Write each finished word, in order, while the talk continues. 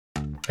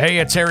Hey,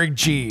 it's Eric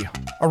G.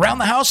 Around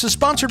the House is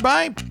sponsored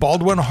by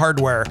Baldwin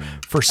Hardware.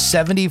 For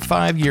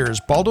 75 years,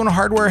 Baldwin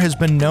Hardware has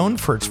been known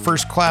for its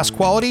first-class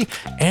quality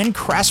and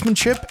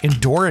craftsmanship in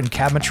door and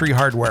cabinetry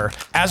hardware.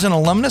 As an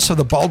alumnus of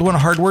the Baldwin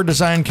Hardware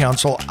Design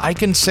Council, I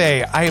can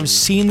say I have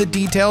seen the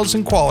details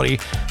and quality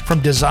from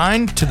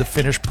design to the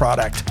finished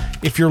product.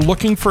 If you're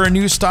looking for a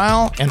new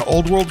style and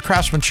old-world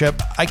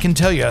craftsmanship, I can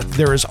tell you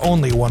there is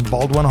only one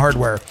Baldwin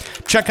Hardware.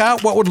 Check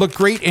out what would look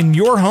great in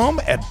your home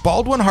at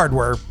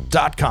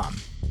baldwinhardware.com.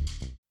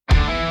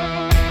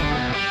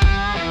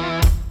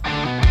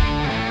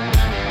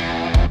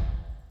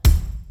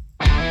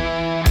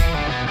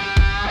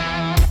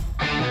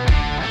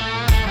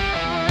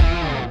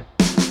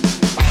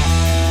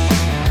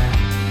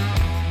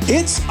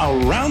 It's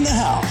Around the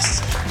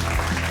House.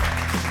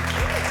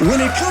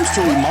 When it comes to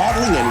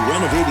remodeling and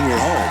renovating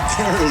your home,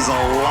 there is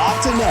a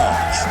lot to know,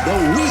 but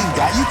we've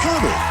got you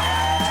covered.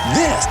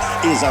 This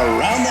is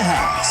Around the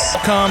House.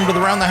 Welcome to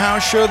the Around the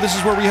House show. This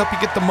is where we help you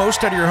get the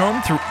most out of your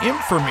home through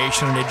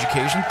information and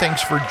education.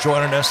 Thanks for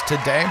joining us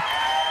today.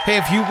 Hey,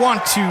 if you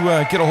want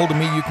to get a hold of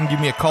me, you can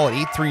give me a call at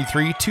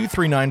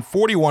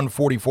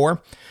 833-239-4144.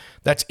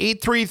 That's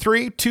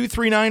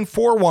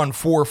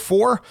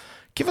 833-239-4144.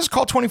 Give us a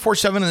call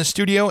 24/7 in the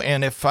studio,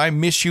 and if I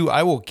miss you,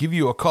 I will give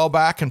you a call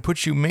back and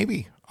put you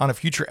maybe on a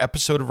future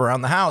episode of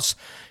Around the House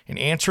and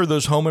answer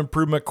those home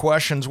improvement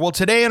questions. Well,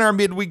 today in our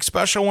midweek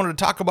special, I wanted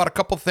to talk about a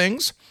couple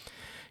things,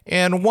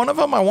 and one of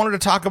them, I wanted to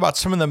talk about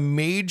some of the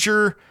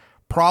major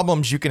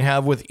problems you can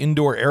have with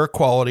indoor air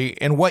quality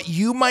and what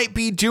you might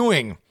be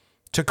doing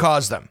to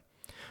cause them.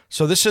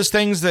 So this is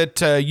things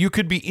that you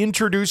could be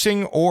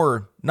introducing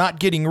or not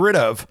getting rid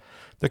of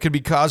that could be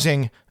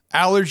causing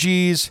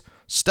allergies,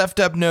 stuffed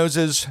up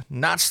noses,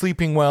 not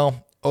sleeping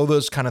well, all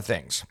those kind of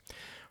things.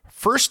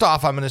 First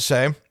off, I'm going to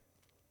say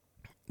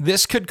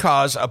this could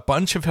cause a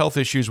bunch of health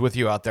issues with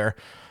you out there.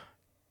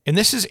 And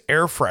this is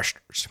air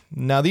fresheners.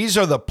 Now, these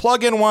are the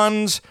plug-in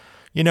ones,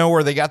 you know,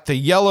 where they got the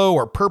yellow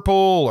or purple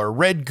or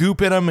red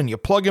goop in them and you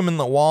plug them in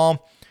the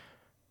wall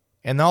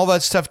and all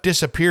that stuff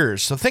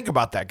disappears. So think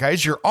about that,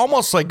 guys. You're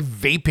almost like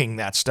vaping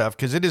that stuff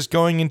because it is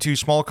going into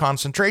small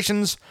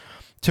concentrations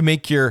to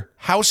make your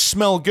house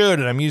smell good.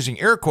 And I'm using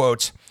air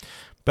quotes.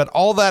 But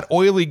all that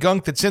oily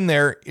gunk that's in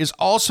there is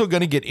also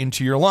going to get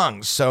into your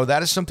lungs. So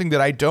that is something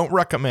that I don't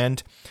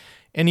recommend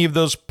any of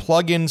those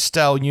plug-in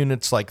style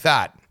units like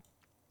that.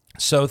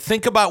 So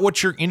think about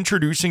what you're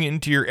introducing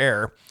into your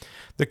air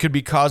that could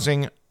be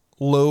causing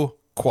low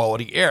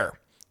quality air.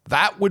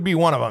 That would be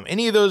one of them.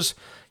 Any of those,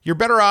 you're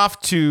better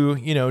off to,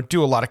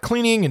 do a lot of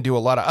cleaning and do a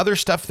lot of other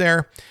stuff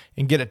there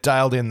and get it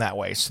dialed in that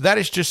way. So that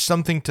is just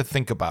something to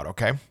think about,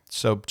 okay?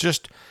 So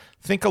just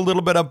think a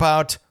little bit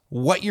about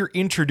what you're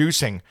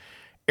introducing.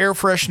 Air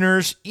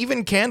fresheners,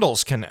 even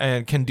candles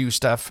can do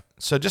stuff.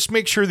 So just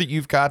make sure that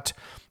you've got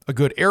a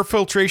good air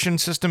filtration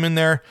system in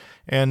there,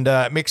 and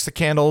it makes the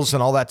candles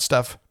and all that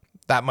stuff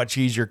that much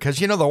easier because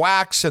the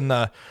wax and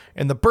the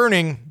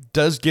burning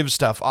does give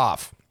stuff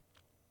off.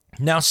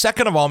 Now,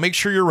 second of all, make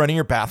sure you're running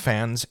your bath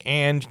fans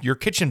and your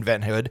kitchen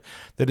vent hood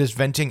that is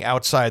venting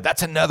outside.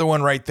 That's another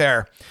one right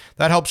there.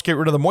 That helps get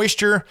rid of the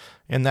moisture,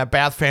 and that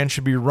bath fan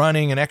should be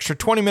running an extra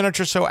 20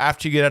 minutes or so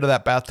after you get out of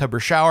that bathtub or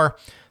shower.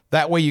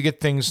 That way you get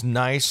things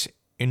nice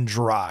and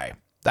dry.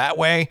 That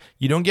way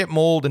you don't get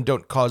mold and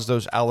don't cause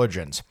those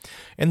allergens.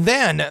 And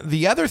then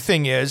the other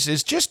thing is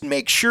just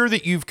make sure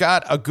that you've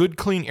got a good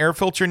clean air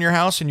filter in your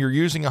house and you're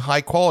using a high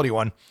quality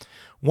one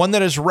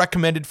that is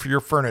recommended for your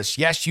furnace.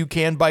 Yes, you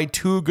can buy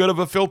too good of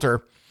a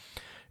filter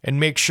and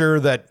make sure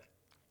that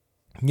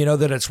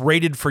that it's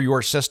rated for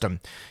your system.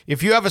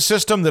 If you have a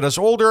system that is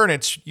older and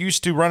it's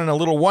used to running a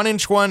little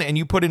 1-inch one and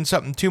you put in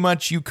something too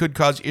much, you could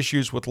cause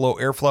issues with low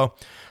airflow.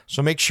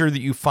 So make sure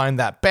that you find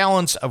that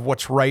balance of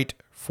what's right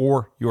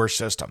for your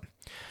system.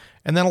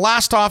 And then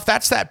last off,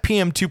 that's that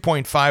PM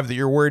 2.5 that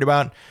you're worried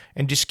about,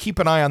 and just keep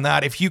an eye on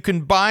that. If you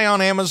can buy on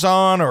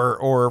Amazon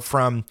or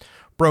from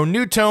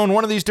Broan-NuTone,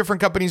 one of these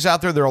different companies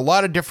out there, there are a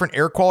lot of different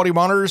air quality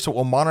monitors that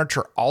will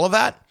monitor all of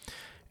that,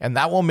 and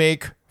that will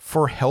make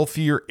for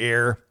healthier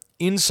air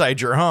inside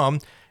your home,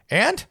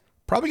 and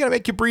probably going to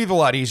make you breathe a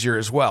lot easier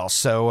as well.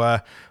 So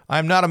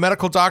I'm not a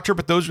medical doctor,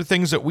 but those are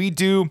things that we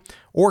do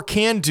or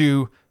can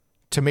do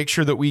to make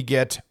sure that we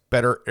get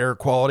better air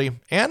quality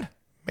and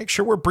make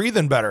sure we're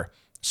breathing better,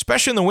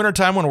 especially in the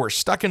wintertime when we're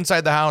stuck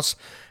inside the house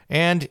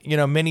and,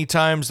 many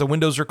times the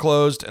windows are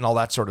closed and all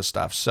that sort of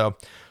stuff. So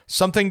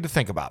something to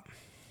think about.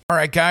 All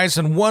right, guys,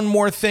 and one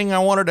more thing I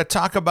wanted to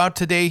talk about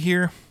today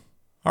here.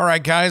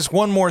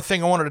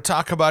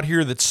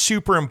 That's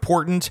super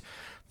important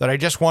that I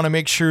just want to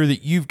make sure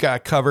that you've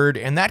got covered,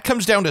 and that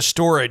comes down to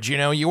storage.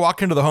 You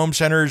walk into the home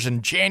centers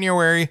in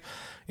January,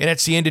 and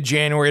it's the end of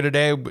January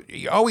today, but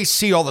you always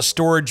see all the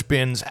storage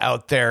bins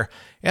out there.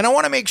 And I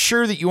want to make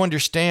sure that you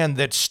understand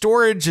that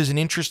storage is an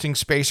interesting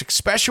space,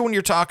 especially when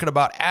you're talking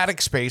about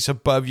attic space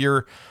above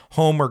your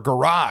home or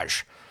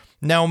garage.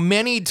 Now,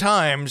 many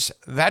times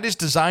that is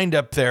designed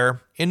up there,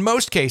 in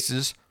most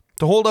cases,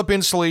 to hold up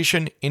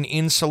insulation and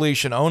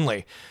insulation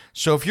only.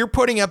 So if you're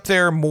putting up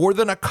there more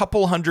than a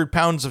couple 100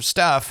 pounds of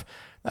stuff,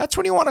 that's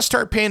when you want to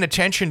start paying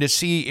attention to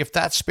see if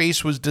that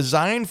space was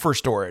designed for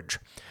storage.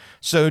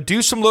 So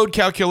do some load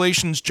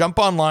calculations, jump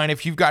online.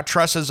 If you've got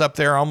trusses up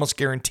there, I almost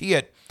guarantee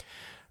it.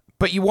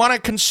 But you want to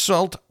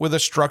consult with a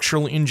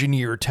structural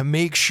engineer to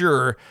make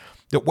sure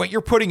that what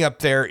you're putting up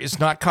there is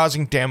not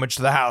causing damage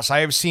to the house. I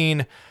have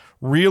seen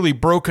really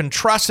broken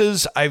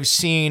trusses. I've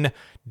seen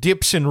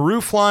dips in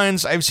roof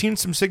lines. I've seen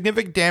some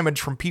significant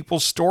damage from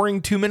people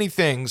storing too many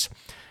things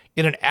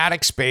in an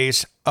attic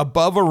space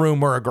above a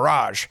room or a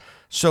garage.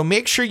 So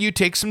make sure you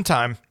take some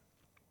time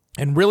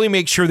and really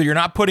make sure that you're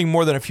not putting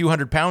more than a few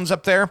hundred pounds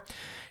up there.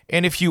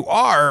 And if you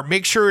are,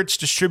 make sure it's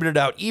distributed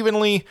out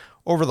evenly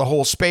over the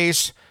whole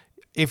space.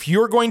 If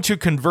you're going to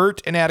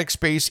convert an attic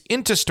space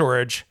into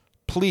storage,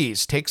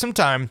 please take some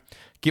time,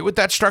 get with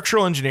that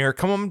structural engineer,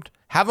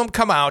 have them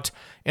come out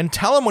and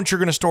tell them what you're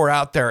going to store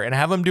out there and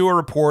have them do a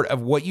report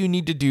of what you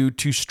need to do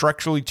to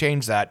structurally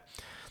change that.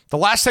 The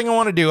last thing I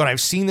want to do, and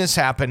I've seen this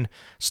happen,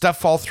 stuff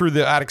fall through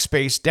the attic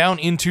space down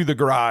into the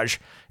garage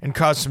and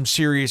cause some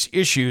serious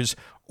issues,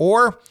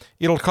 or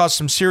it'll cause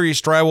some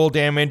serious drywall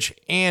damage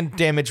and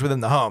damage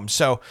within the home.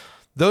 So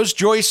those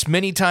joists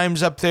many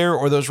times up there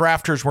or those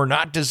rafters were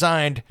not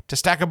designed to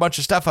stack a bunch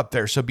of stuff up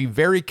there. So be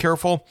very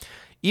careful.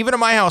 Even in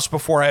my house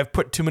before, I've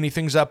put too many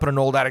things up in an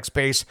old attic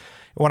space.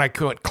 When I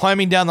went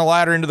climbing down the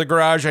ladder into the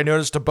garage, I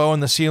noticed a bow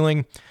in the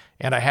ceiling,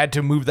 and I had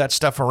to move that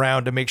stuff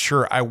around to make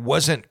sure I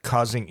wasn't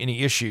causing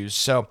any issues.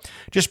 So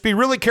just be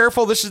really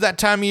careful. This is that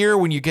time of year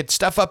when you get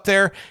stuff up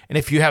there, and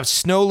if you have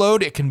snow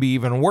load, it can be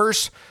even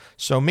worse.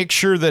 So make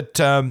sure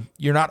that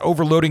you're not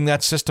overloading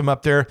that system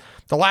up there.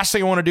 The last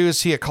thing I want to do is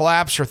see it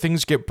collapse or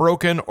things get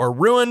broken or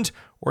ruined,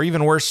 or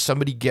even worse,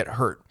 somebody get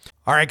hurt.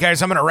 All right,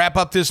 guys, I'm going to wrap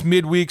up this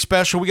midweek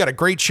special. We got a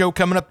great show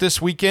coming up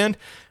this weekend,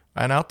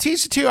 and I'll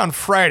tease it to you on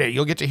Friday.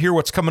 You'll get to hear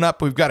what's coming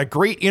up. We've got a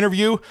great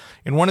interview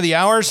in one of the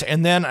hours,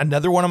 and then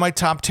another one of my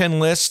top 10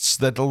 lists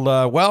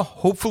that'll,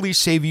 hopefully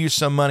save you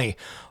some money.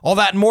 All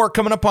that and more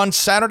coming up on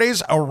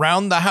Saturdays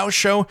Around the House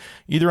show,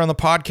 either on the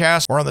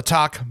podcast or on the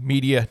Talk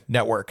Media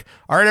Network.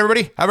 All right,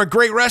 everybody, have a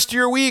great rest of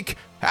your week.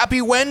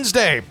 Happy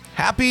Wednesday.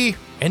 Happy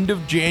end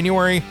of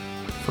January,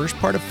 first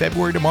part of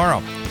February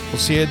tomorrow. We'll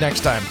see you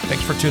next time.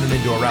 Thanks for tuning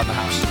in to Around the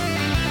House.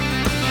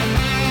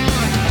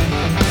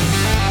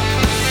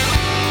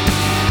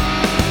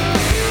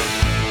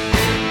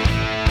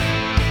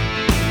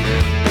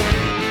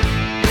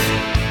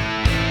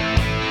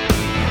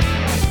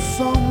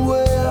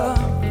 Somewhere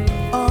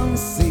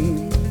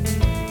unseen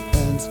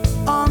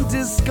and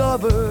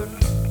undiscovered,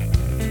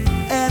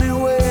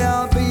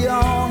 anywhere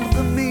beyond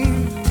the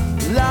mean,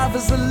 life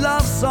is a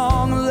love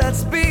song,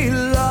 let's be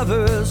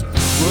lovers.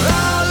 We're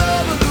all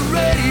over the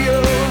radio.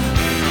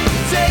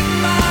 Take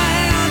my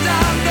hand,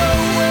 I know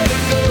where to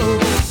go.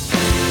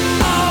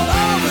 All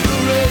over the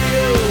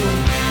radio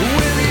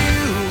with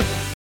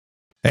you.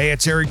 Hey,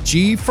 it's Eric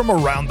G. from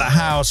Around the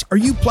House. Are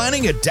you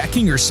planning a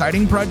decking or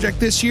siding project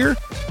this year?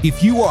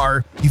 If you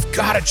are, you've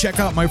got to check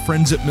out my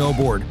friends at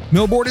Millboard.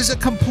 Millboard is a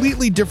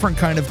completely different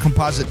kind of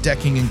composite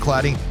decking and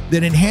cladding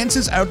that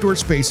enhances outdoor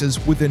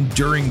spaces with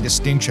enduring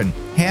distinction.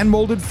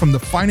 Hand-molded from the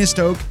finest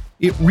oak,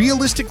 it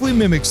realistically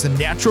mimics the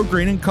natural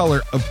grain and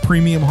color of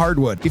premium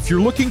hardwood. If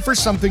you're looking for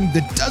something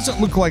that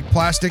doesn't look like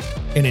plastic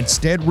and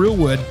instead real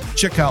wood,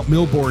 check out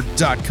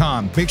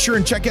millboard.com. Make sure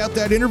and check out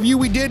that interview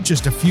we did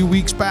just a few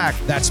weeks back.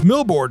 That's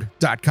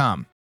millboard.com.